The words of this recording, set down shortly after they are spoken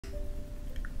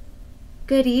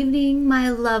Good evening, my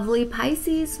lovely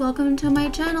Pisces. Welcome to my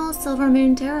channel, Silver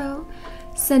Moon Tarot,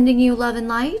 sending you love and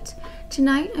light.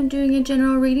 Tonight, I'm doing a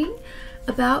general reading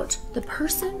about the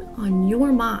person on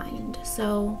your mind.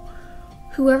 So,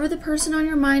 whoever the person on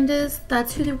your mind is,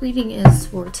 that's who the reading is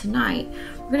for tonight.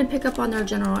 We're going to pick up on their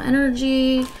general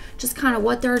energy, just kind of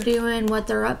what they're doing, what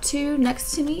they're up to.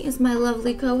 Next to me is my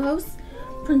lovely co-host,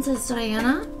 Princess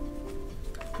Diana.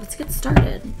 Let's get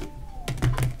started.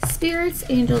 Spirits,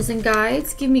 angels, and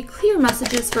guides, give me clear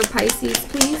messages for Pisces,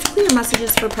 please. Clear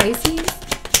messages for Pisces.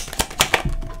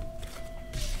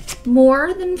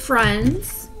 More than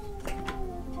friends.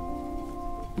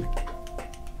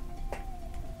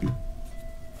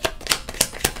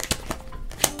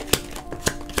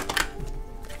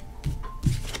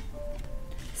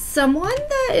 Someone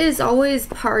that is always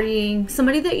partying,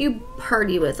 somebody that you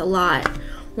party with a lot,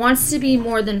 wants to be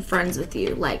more than friends with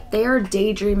you. Like, they are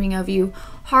daydreaming of you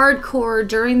hardcore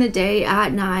during the day,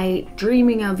 at night,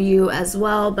 dreaming of you as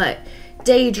well, but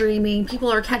daydreaming. People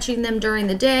are catching them during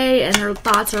the day and their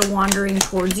thoughts are wandering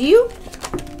towards you.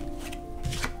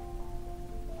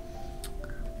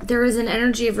 There is an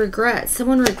energy of regret.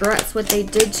 Someone regrets what they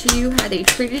did to you, how they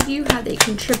treated you, how they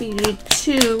contributed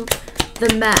to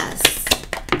the mess.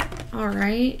 All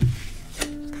right.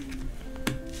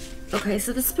 Okay,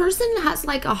 so this person has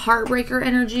like a heartbreaker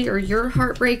energy, or your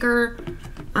heartbreaker.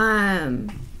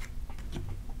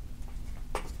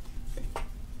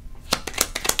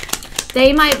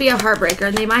 They might be a heartbreaker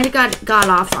and they might have got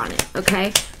off on it,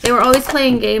 okay? They were always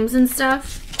playing games and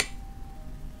stuff,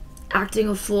 acting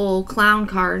a full clown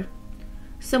card.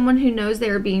 Someone who knows they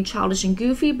are being childish and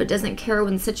goofy but doesn't care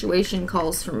when the situation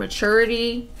calls for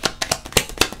maturity.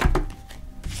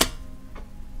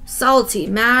 Salty,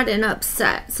 mad, and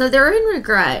upset. So they're in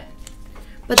regret,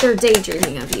 but they're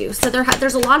daydreaming of you. So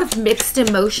there's a lot of mixed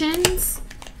emotions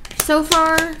so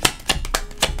far.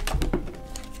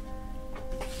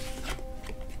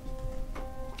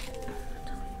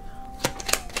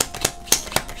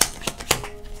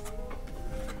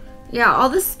 Yeah,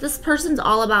 this person's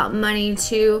all about money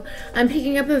too. I'm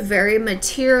picking up a very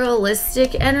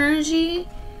materialistic energy.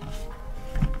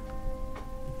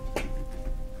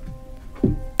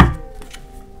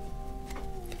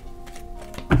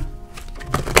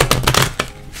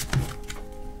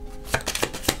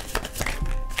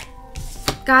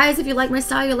 Guys, if you like my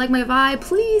style, you like my vibe,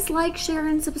 please like, share,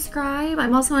 and subscribe.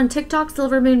 I'm also on TikTok,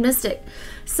 Silver Moon Mystic.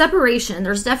 Separation.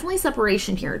 There's definitely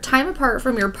separation here. Time apart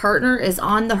from your partner is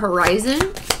on the horizon.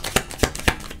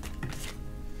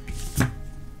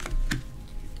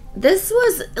 This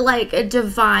was like a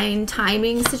divine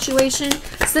timing situation.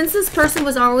 Since this person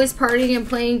was always partying and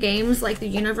playing games, like the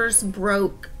universe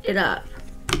broke it up.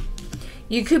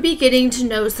 You could be getting to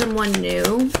know someone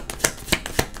new.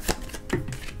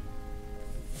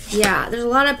 Yeah, there's a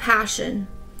lot of passion.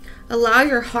 Allow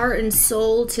your heart and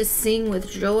soul to sing with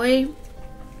joy.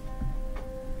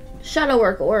 Shadow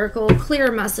work oracle,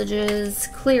 clear messages,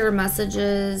 clear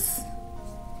messages.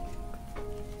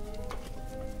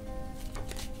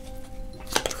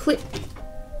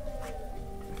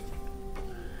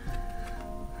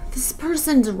 This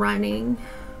person's running,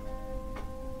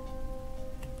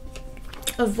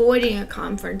 avoiding a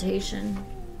confrontation.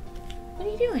 What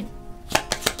are you doing?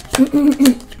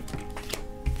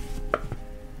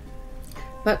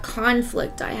 But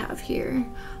conflict I have here.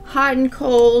 Hot and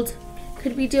cold.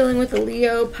 Could be dealing with a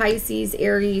Leo, Pisces,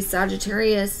 Aries,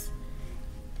 Sagittarius.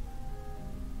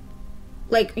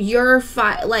 Like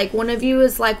like one of you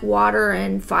is like water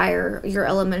and fire. Your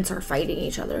elements are fighting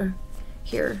each other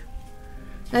here.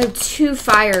 I have two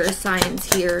fire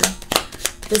signs here.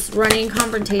 This running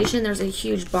confrontation, there's a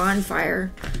huge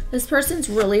bonfire. This person's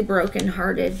really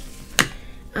brokenhearted.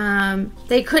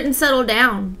 They couldn't settle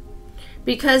down.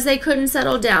 Because they couldn't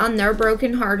settle down, they're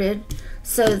brokenhearted.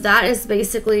 So that is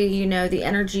basically, you know, the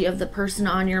energy of the person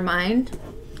on your mind.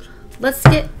 Let's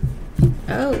fix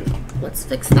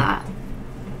that.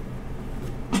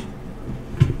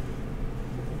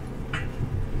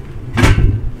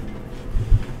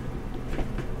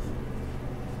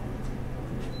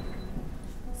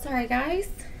 Sorry, guys.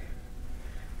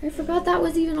 I forgot that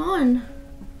was even on.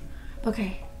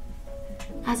 Okay.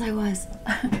 As I was.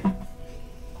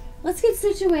 Let's get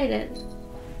situated.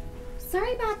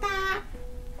 Sorry about that.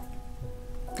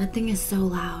 That thing is so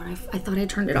loud. I thought I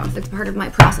turned it off. It's part of my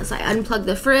process. I unplug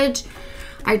the fridge.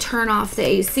 I turn off the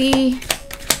AC.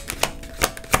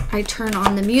 I turn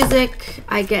on the music.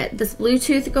 I get this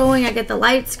Bluetooth going. I get the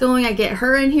lights going. I get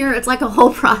her in here. It's like a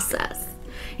whole process.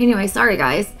 Anyway, sorry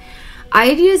guys.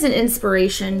 Ideas and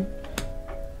inspiration.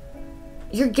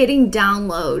 You're getting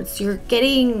downloads. You're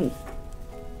getting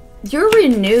You're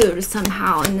renewed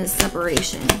somehow in this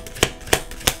separation.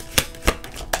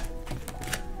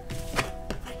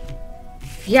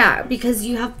 Yeah, because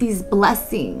you have these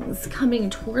blessings coming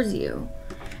towards you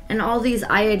and all these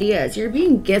ideas. You're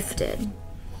being gifted.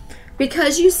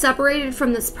 Because you separated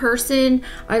from this person,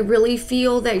 I really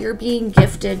feel that you're being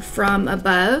gifted from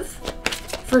above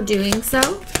for doing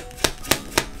so.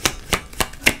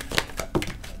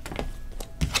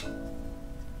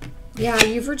 Yeah,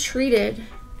 you've retreated.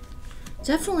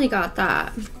 Definitely got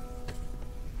that.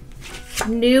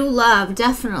 New love,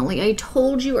 definitely. I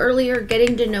told you earlier,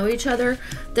 getting to know each other.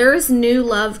 There is new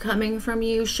love coming from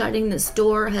you. Shutting this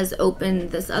door has opened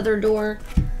this other door.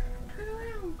 Turn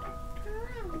around. Turn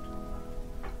around.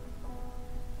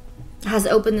 Has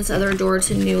opened this other door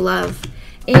to new love.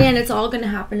 And it's all going to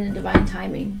happen in divine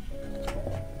timing.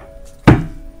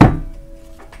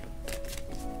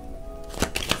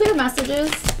 Clear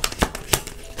messages.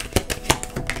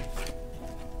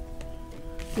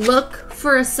 Look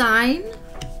for a sign.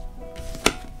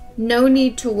 No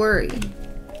need to worry.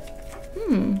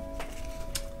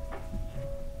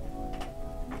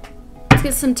 Let's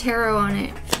get some tarot on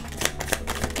it.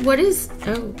 What is...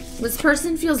 Oh, this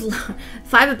person feels...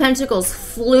 5 of Pentacles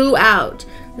flew out.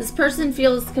 This person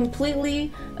feels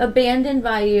completely abandoned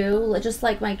by you, just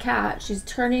like my cat. She's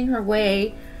turning her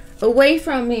way away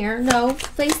from here. No,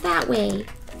 face that way.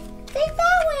 Face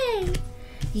that way.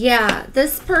 Yeah,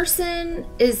 this person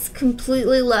is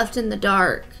completely left in the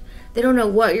dark. They don't know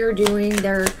what you're doing.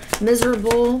 They're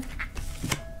miserable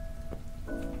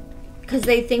because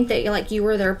they think that like you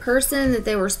were their person, that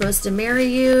they were supposed to marry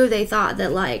you. They thought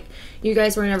that like you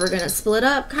guys were never going to split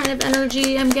up kind of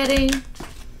energy I'm getting.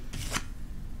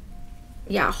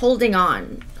 Yeah, holding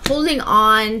on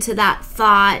to that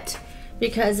thought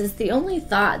because it's the only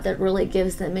thought that really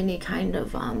gives them any kind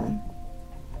of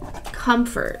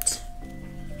comfort.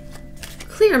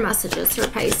 Clear messages for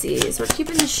Pisces. We're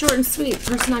keeping this short and sweet.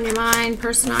 Person on your mind,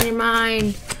 person on your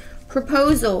mind.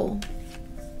 Proposal.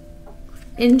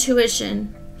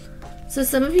 Intuition. So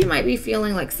some of you might be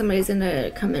feeling like somebody's going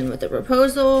to come in with a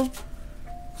proposal.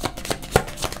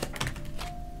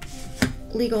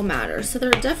 Legal matters. So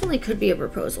there definitely could be a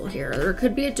proposal here. There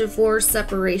could be a divorce,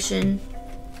 separation.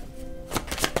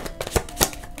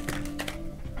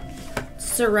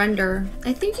 Surrender.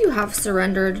 I think you have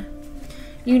surrendered.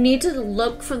 You need to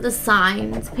look for the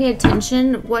signs. Pay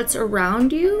attention what's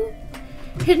around you.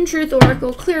 Hidden Truth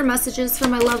Oracle. Clear messages for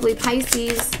my lovely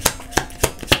Pisces.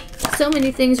 So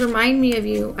many things remind me of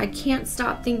you. I can't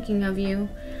stop thinking of you.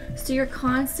 So you're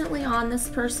constantly on this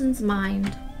person's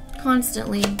mind.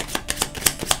 Constantly.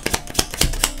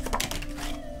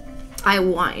 I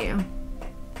want you.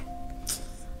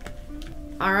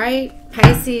 Alright,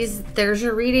 Pisces, there's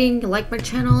your reading. You like my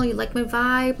channel, you like my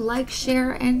vibe, like,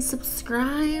 share, and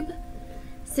subscribe.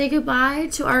 Say goodbye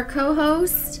to our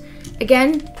co-host.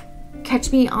 Again,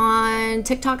 catch me on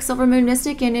TikTok, Silver Moon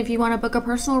Mystic, and if you want to book a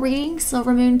personal reading,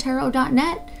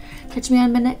 silvermoontarot.net. Catch me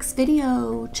on my next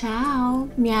video. Ciao.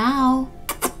 Meow.